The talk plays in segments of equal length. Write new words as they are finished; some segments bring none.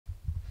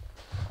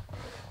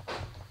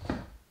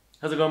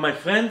How's it going, my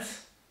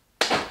friends?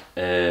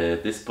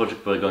 This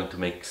project we're going to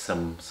make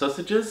some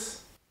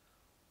sausages.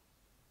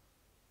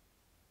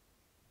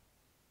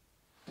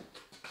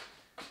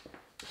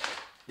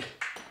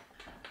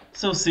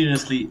 So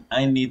seriously,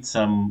 I need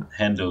some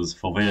handles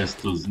for various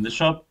tools in the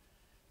shop,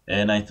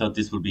 and I thought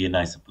this would be a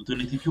nice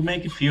opportunity to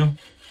make a few.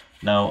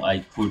 Now I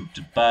could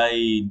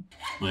buy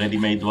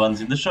ready-made ones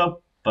in the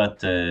shop,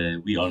 but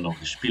we all know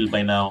the spiel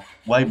by now.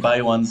 Why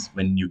buy ones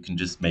when you can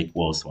just make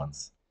worse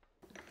ones?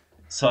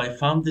 So I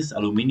found this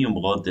aluminium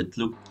rod that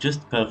looked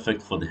just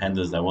perfect for the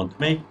handles I want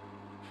to make.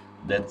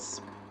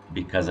 That's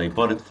because I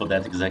bought it for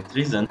that exact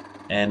reason,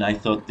 and I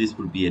thought this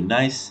would be a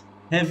nice,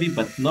 heavy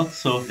but not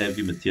so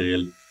heavy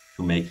material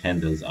to make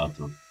handles out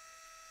of.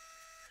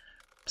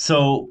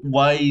 So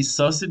why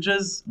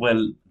sausages?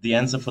 Well, the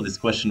answer for this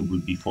question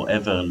would be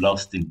forever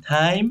lost in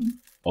time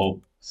or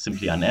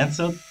simply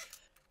unanswered,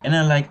 and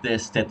I like the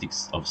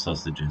aesthetics of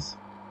sausages.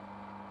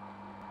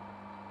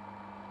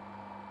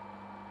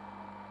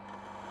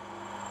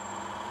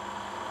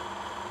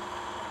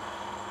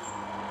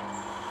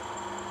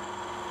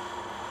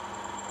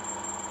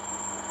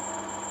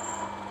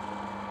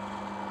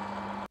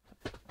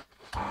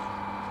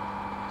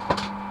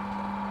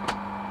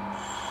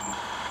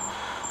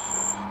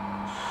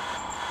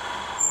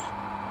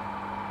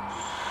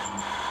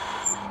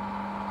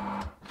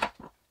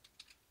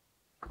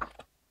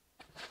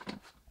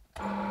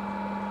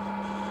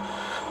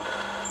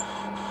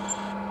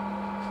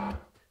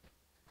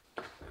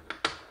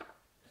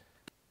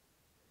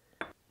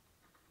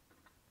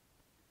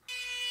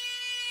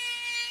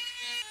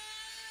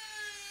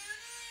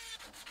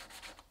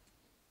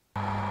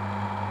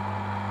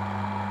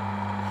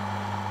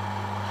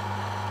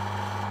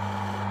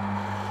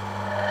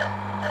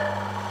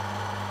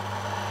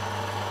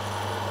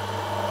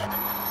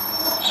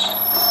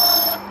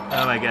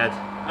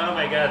 Oh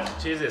my god,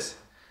 Jesus.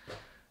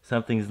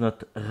 Something's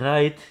not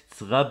right,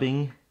 it's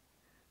rubbing.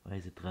 Why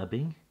is it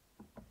rubbing?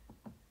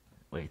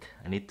 Wait,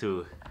 I need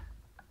to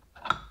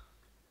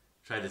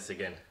try this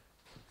again.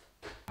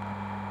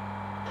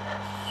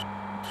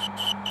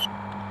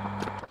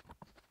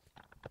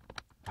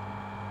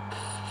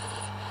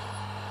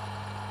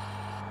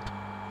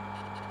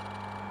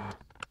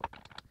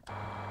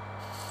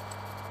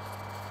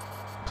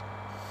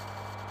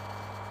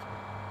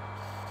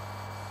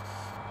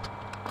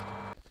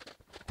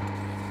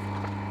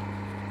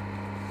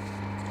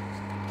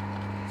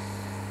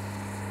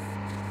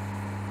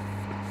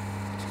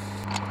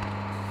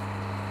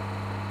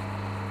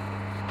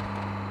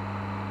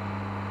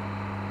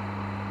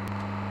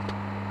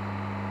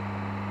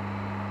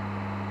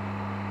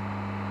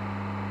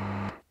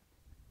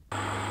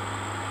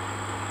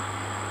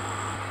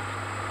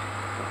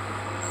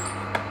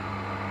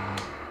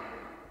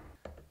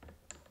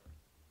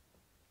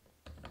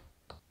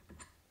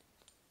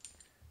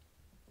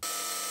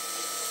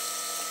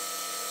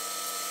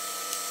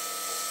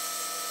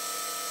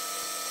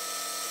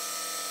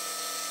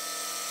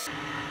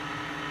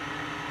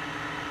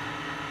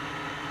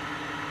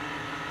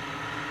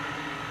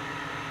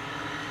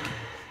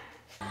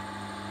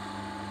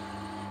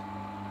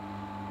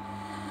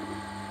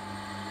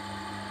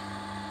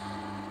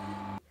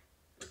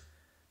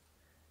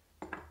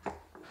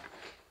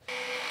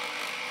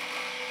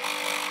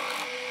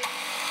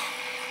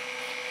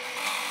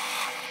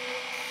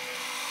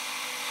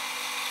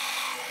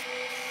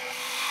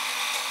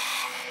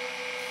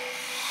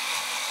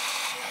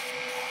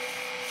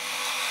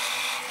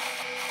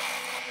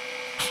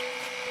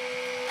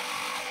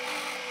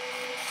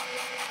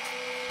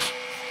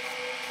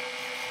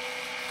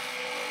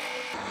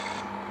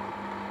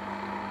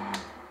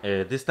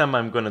 This time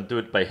I'm gonna do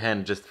it by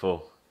hand just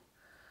for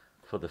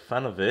the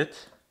fun of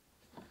it.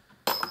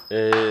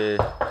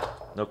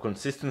 No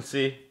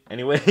consistency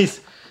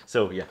anyways,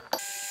 so yeah.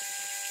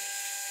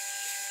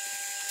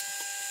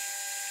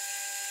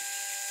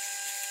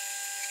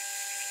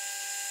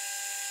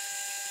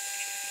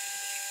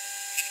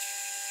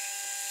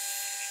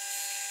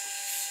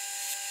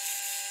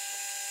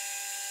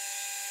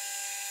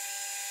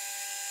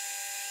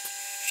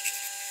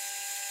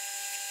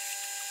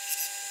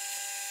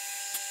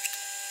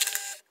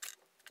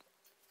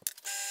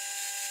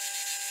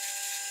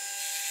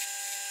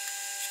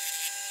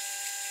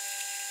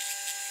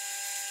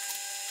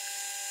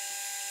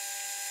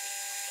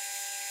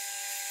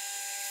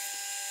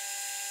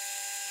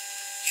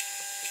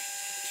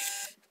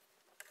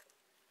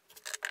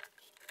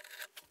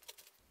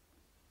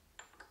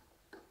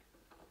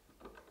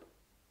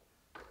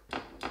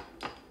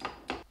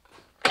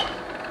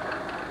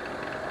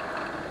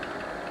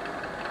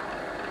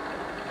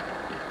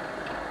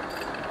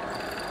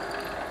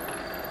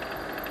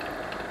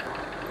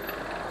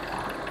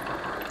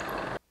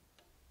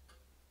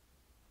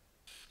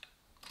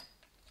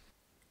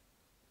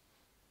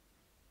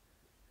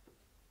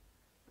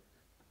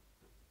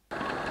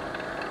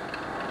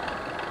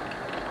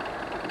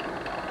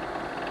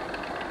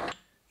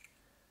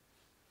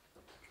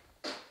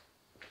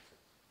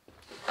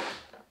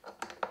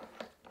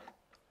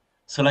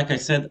 So like I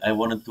said, I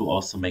wanted to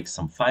also make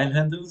some file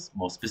handles,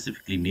 more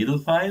specifically needle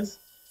files.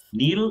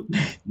 Needle,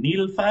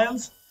 needle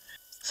files.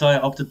 So I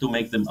opted to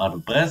make them out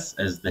of brass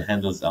as the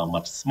handles are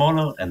much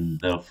smaller and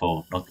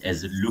therefore not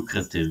as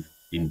lucrative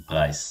in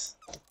price.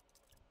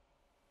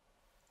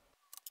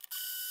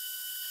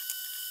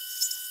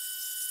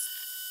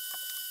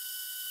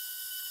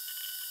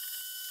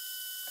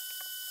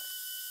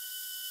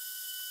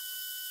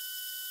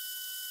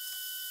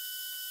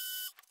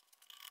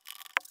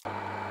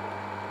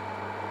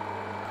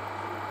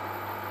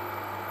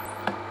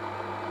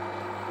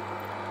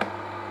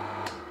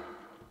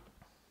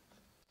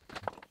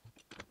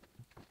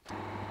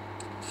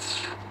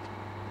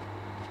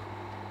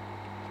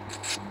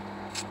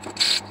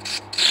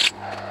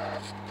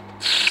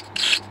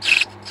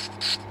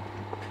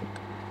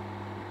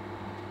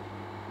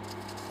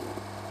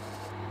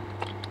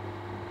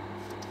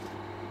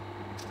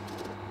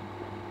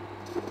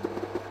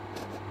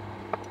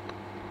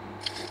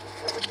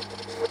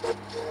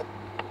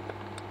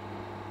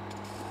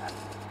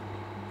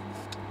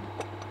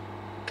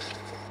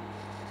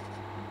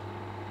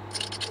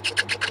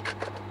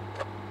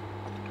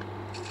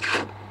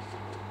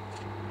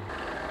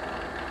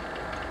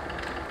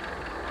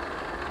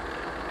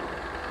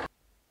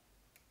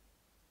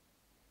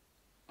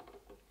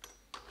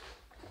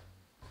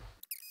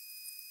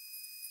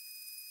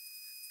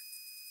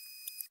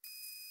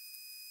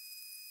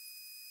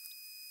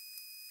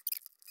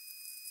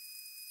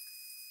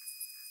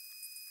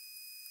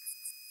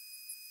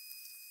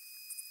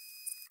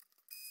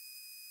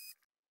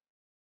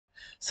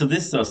 So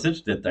this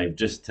sausage that I've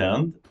just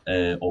turned,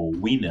 or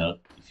wiener,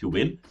 if you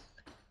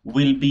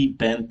will be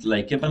bent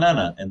like a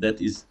banana, and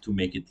that is to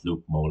make it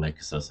look more like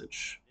a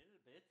sausage.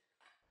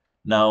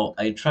 Now,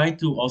 I tried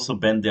to also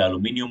bend the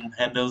aluminum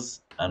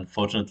handles.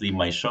 Unfortunately,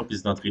 my shop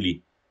is not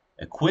really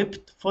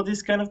equipped for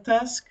this kind of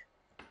task.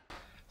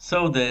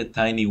 So the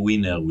tiny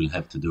wiener will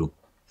have to do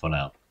for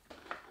now.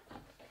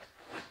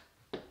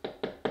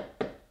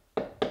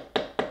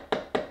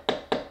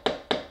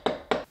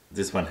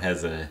 This one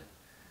has a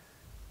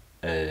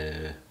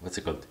what's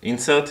it called?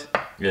 Insert,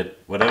 yeah,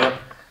 whatever.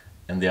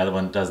 And the other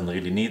one doesn't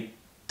really need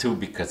to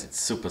because it's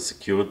super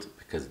secured,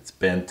 because it's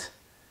bent.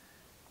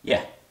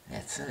 Yeah,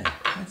 that's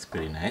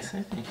pretty nice,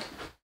 I think.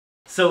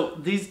 So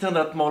these turned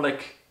out more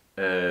like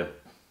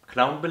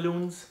clown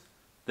balloons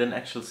than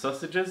actual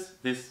sausages.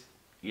 This,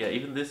 yeah,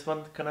 even this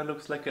one kind of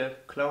looks like a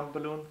clown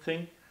balloon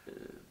thing.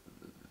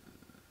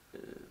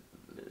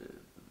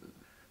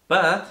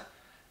 But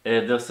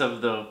they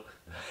serve their,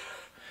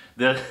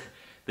 their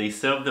they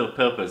serve their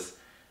purpose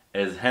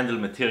as handle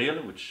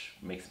material, which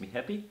makes me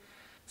happy.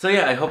 So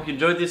yeah, I hope you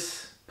enjoyed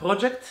this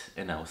project,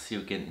 and I'll see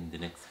you again in the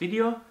next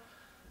video.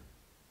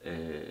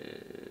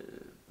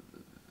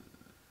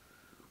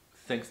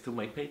 Thanks to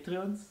my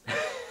Patreons,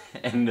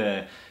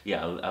 and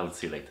yeah, I'll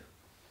see you later.